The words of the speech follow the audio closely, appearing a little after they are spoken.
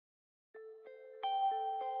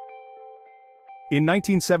In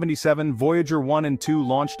 1977, Voyager 1 and 2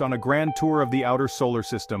 launched on a grand tour of the outer solar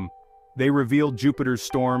system. They revealed Jupiter's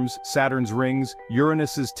storms, Saturn's rings,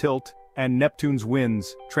 Uranus's tilt, and Neptune's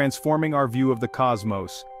winds, transforming our view of the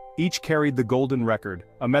cosmos. Each carried the golden record,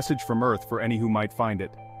 a message from Earth for any who might find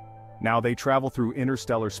it. Now they travel through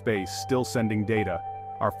interstellar space, still sending data.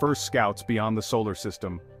 Our first scouts beyond the solar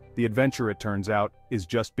system. The adventure, it turns out, is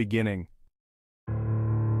just beginning.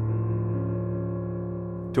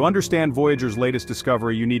 To understand Voyager's latest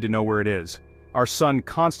discovery, you need to know where it is. Our sun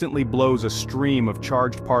constantly blows a stream of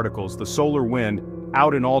charged particles, the solar wind,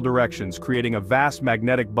 out in all directions, creating a vast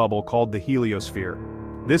magnetic bubble called the heliosphere.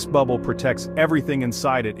 This bubble protects everything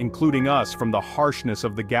inside it, including us, from the harshness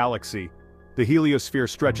of the galaxy. The heliosphere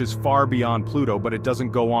stretches far beyond Pluto, but it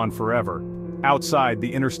doesn't go on forever. Outside,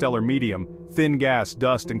 the interstellar medium, thin gas,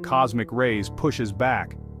 dust, and cosmic rays pushes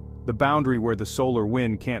back. The boundary where the solar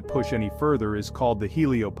wind can't push any further is called the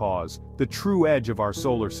heliopause, the true edge of our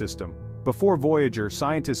solar system. Before Voyager,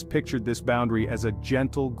 scientists pictured this boundary as a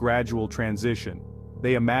gentle, gradual transition.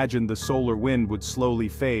 They imagined the solar wind would slowly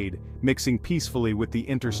fade, mixing peacefully with the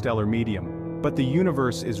interstellar medium. But the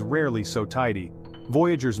universe is rarely so tidy.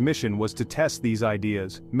 Voyager's mission was to test these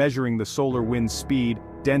ideas, measuring the solar wind's speed,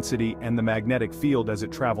 density, and the magnetic field as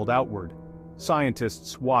it traveled outward.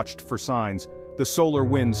 Scientists watched for signs: the solar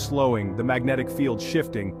wind slowing, the magnetic field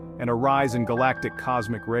shifting, and a rise in galactic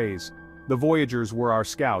cosmic rays. The Voyagers were our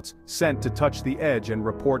scouts, sent to touch the edge and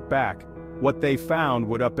report back. What they found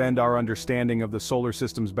would upend our understanding of the solar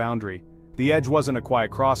system's boundary. The edge wasn't a quiet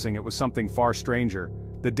crossing, it was something far stranger.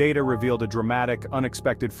 The data revealed a dramatic,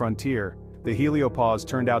 unexpected frontier. The heliopause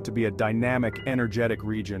turned out to be a dynamic, energetic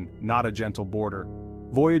region, not a gentle border.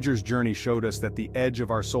 Voyager's journey showed us that the edge of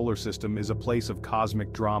our solar system is a place of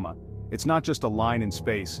cosmic drama. It's not just a line in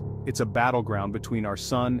space, it's a battleground between our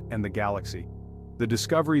sun and the galaxy. The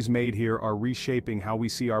discoveries made here are reshaping how we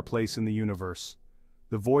see our place in the universe.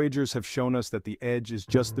 The Voyagers have shown us that the edge is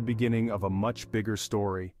just the beginning of a much bigger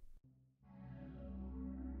story.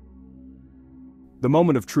 The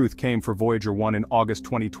moment of truth came for Voyager 1 in August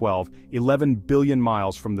 2012, 11 billion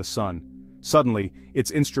miles from the Sun. Suddenly,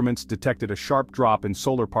 its instruments detected a sharp drop in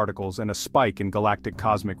solar particles and a spike in galactic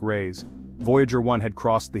cosmic rays. Voyager 1 had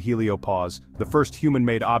crossed the heliopause, the first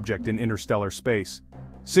human-made object in interstellar space.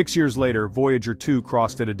 6 years later, Voyager 2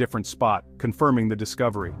 crossed at a different spot, confirming the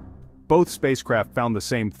discovery. Both spacecraft found the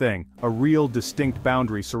same thing, a real distinct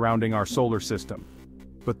boundary surrounding our solar system.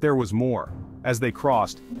 But there was more. As they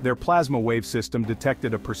crossed, their plasma wave system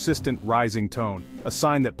detected a persistent rising tone, a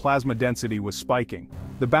sign that plasma density was spiking.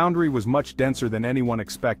 The boundary was much denser than anyone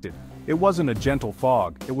expected. It wasn't a gentle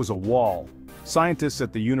fog, it was a wall. Scientists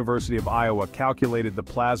at the University of Iowa calculated the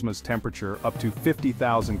plasma's temperature up to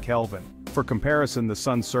 50,000 Kelvin. For comparison, the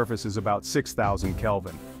sun's surface is about 6,000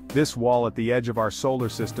 Kelvin. This wall at the edge of our solar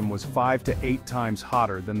system was 5 to 8 times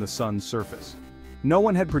hotter than the sun's surface. No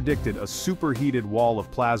one had predicted a superheated wall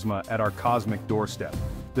of plasma at our cosmic doorstep.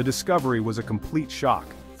 The discovery was a complete shock,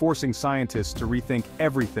 forcing scientists to rethink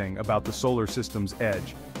everything about the solar system's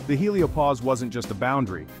edge. The heliopause wasn't just a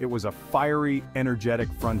boundary, it was a fiery, energetic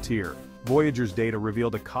frontier. Voyager's data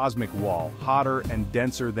revealed a cosmic wall, hotter and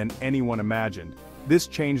denser than anyone imagined. This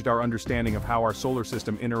changed our understanding of how our solar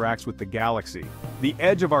system interacts with the galaxy. The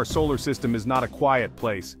edge of our solar system is not a quiet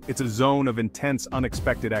place, it's a zone of intense,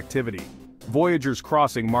 unexpected activity. Voyager's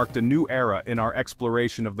crossing marked a new era in our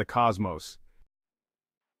exploration of the cosmos.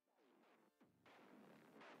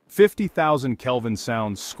 50,000 Kelvin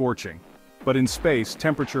sounds scorching. But in space,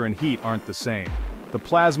 temperature and heat aren't the same. The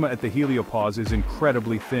plasma at the heliopause is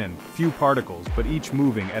incredibly thin, few particles, but each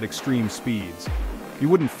moving at extreme speeds. You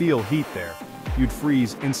wouldn't feel heat there. You'd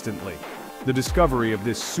freeze instantly. The discovery of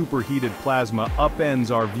this superheated plasma upends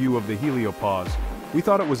our view of the heliopause. We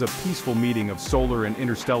thought it was a peaceful meeting of solar and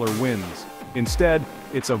interstellar winds. Instead,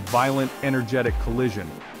 it's a violent, energetic collision,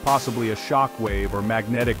 possibly a shock wave or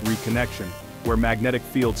magnetic reconnection, where magnetic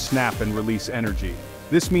fields snap and release energy.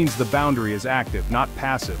 This means the boundary is active, not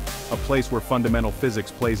passive, a place where fundamental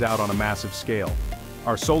physics plays out on a massive scale.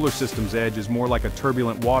 Our solar system's edge is more like a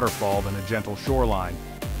turbulent waterfall than a gentle shoreline.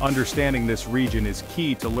 Understanding this region is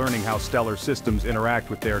key to learning how stellar systems interact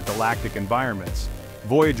with their galactic environments.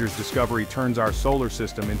 Voyager's discovery turns our solar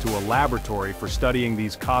system into a laboratory for studying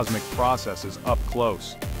these cosmic processes up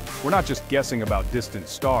close. We're not just guessing about distant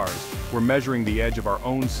stars, we're measuring the edge of our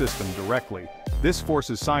own system directly. This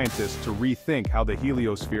forces scientists to rethink how the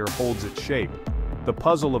heliosphere holds its shape. The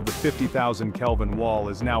puzzle of the 50,000 Kelvin wall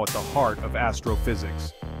is now at the heart of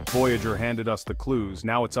astrophysics. Voyager handed us the clues,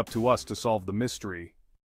 now it's up to us to solve the mystery.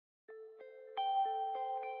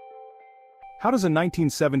 How does a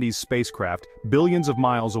 1970s spacecraft, billions of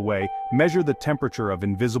miles away, measure the temperature of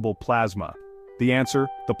invisible plasma? The answer,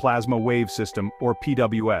 the Plasma Wave System, or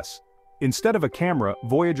PWS. Instead of a camera,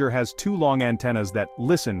 Voyager has two long antennas that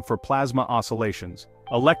listen for plasma oscillations,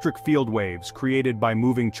 electric field waves created by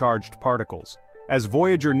moving charged particles. As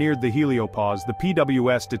Voyager neared the heliopause, the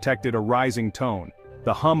PWS detected a rising tone,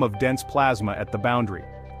 the hum of dense plasma at the boundary.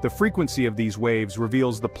 The frequency of these waves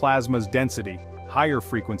reveals the plasma's density, higher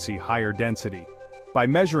frequency, higher density. By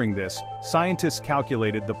measuring this, scientists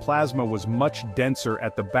calculated the plasma was much denser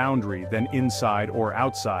at the boundary than inside or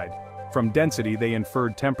outside. From density they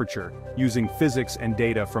inferred temperature, using physics and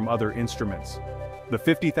data from other instruments. The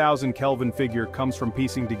 50,000 Kelvin figure comes from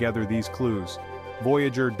piecing together these clues.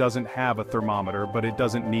 Voyager doesn't have a thermometer, but it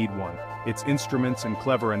doesn't need one. Its instruments and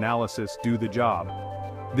clever analysis do the job.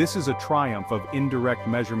 This is a triumph of indirect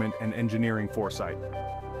measurement and engineering foresight.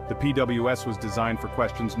 The PWS was designed for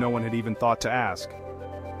questions no one had even thought to ask.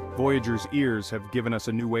 Voyager's ears have given us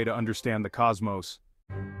a new way to understand the cosmos.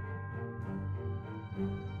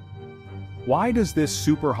 Why does this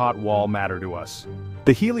super-hot wall matter to us?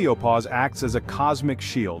 The heliopause acts as a cosmic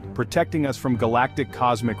shield, protecting us from galactic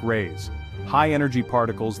cosmic rays, high-energy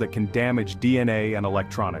particles that can damage DNA and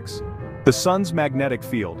electronics. The sun's magnetic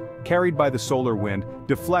field, carried by the solar wind,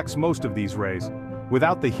 deflects most of these rays.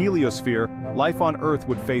 Without the heliosphere, life on Earth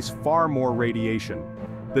would face far more radiation.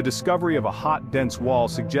 The discovery of a hot, dense wall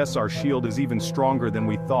suggests our shield is even stronger than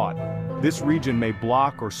we thought. This region may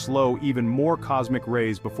block or slow even more cosmic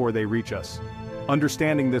rays before they reach us.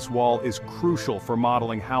 Understanding this wall is crucial for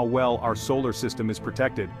modeling how well our solar system is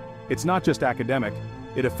protected. It's not just academic,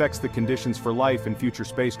 it affects the conditions for life in future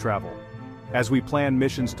space travel. As we plan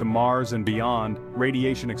missions to Mars and beyond,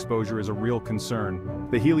 radiation exposure is a real concern.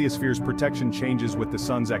 The heliosphere's protection changes with the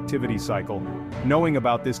sun's activity cycle. Knowing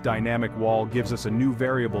about this dynamic wall gives us a new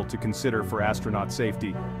variable to consider for astronaut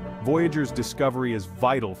safety. Voyager's discovery is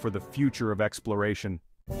vital for the future of exploration.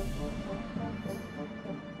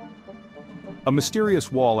 A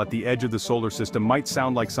mysterious wall at the edge of the solar system might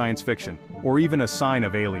sound like science fiction, or even a sign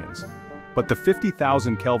of aliens. But the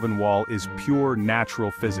 50,000 Kelvin wall is pure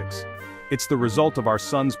natural physics. It's the result of our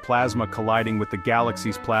sun's plasma colliding with the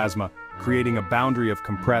galaxy's plasma, creating a boundary of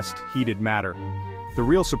compressed, heated matter. The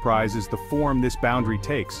real surprise is the form this boundary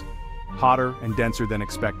takes, hotter and denser than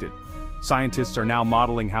expected. Scientists are now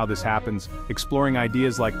modeling how this happens, exploring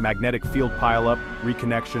ideas like magnetic field pileup,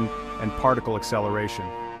 reconnection, and particle acceleration.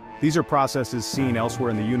 These are processes seen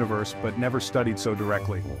elsewhere in the universe but never studied so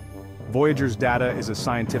directly. Voyager's data is a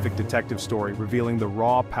scientific detective story revealing the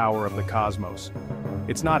raw power of the cosmos.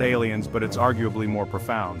 It's not aliens, but it's arguably more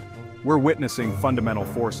profound. We're witnessing fundamental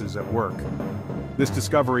forces at work. This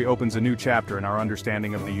discovery opens a new chapter in our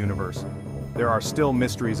understanding of the universe. There are still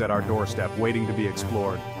mysteries at our doorstep waiting to be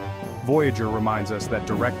explored. Voyager reminds us that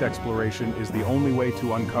direct exploration is the only way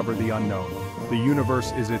to uncover the unknown. The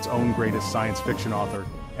universe is its own greatest science fiction author,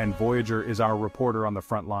 and Voyager is our reporter on the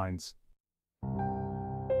front lines.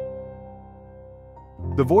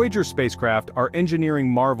 The Voyager spacecraft are engineering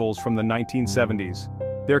marvels from the 1970s.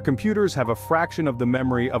 Their computers have a fraction of the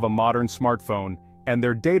memory of a modern smartphone, and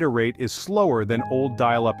their data rate is slower than old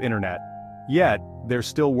dial-up internet. Yet, they're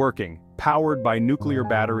still working, powered by nuclear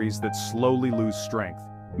batteries that slowly lose strength.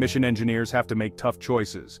 Mission engineers have to make tough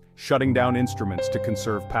choices, shutting down instruments to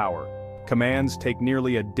conserve power. Commands take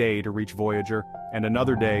nearly a day to reach Voyager, and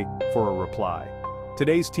another day for a reply.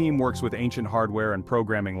 Today's team works with ancient hardware and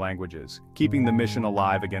programming languages, keeping the mission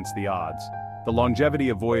alive against the odds. The longevity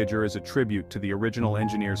of Voyager is a tribute to the original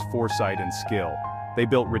engineers' foresight and skill. They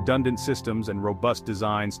built redundant systems and robust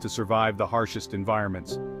designs to survive the harshest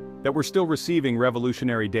environments. That we're still receiving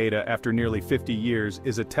revolutionary data after nearly 50 years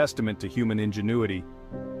is a testament to human ingenuity.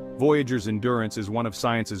 Voyager's endurance is one of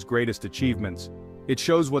science's greatest achievements. It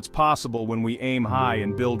shows what's possible when we aim high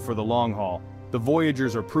and build for the long haul. The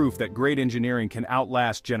Voyagers are proof that great engineering can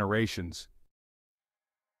outlast generations.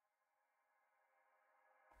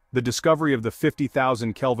 The discovery of the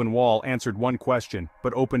 50,000 Kelvin wall answered one question,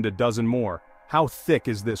 but opened a dozen more. How thick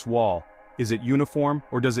is this wall? Is it uniform,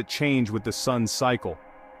 or does it change with the sun's cycle?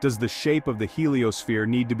 Does the shape of the heliosphere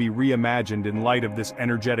need to be reimagined in light of this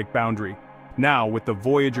energetic boundary? Now, with the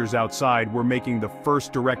Voyagers outside, we're making the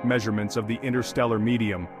first direct measurements of the interstellar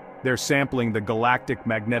medium. They're sampling the galactic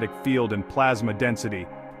magnetic field and plasma density,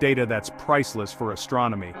 data that's priceless for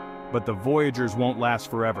astronomy. But the Voyagers won't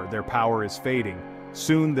last forever, their power is fading.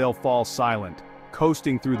 Soon they'll fall silent,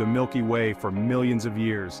 coasting through the Milky Way for millions of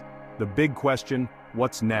years. The big question,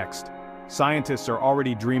 what's next? Scientists are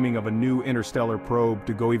already dreaming of a new interstellar probe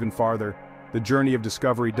to go even farther. The journey of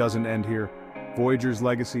discovery doesn't end here. Voyager's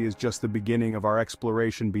legacy is just the beginning of our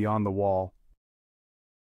exploration beyond the wall.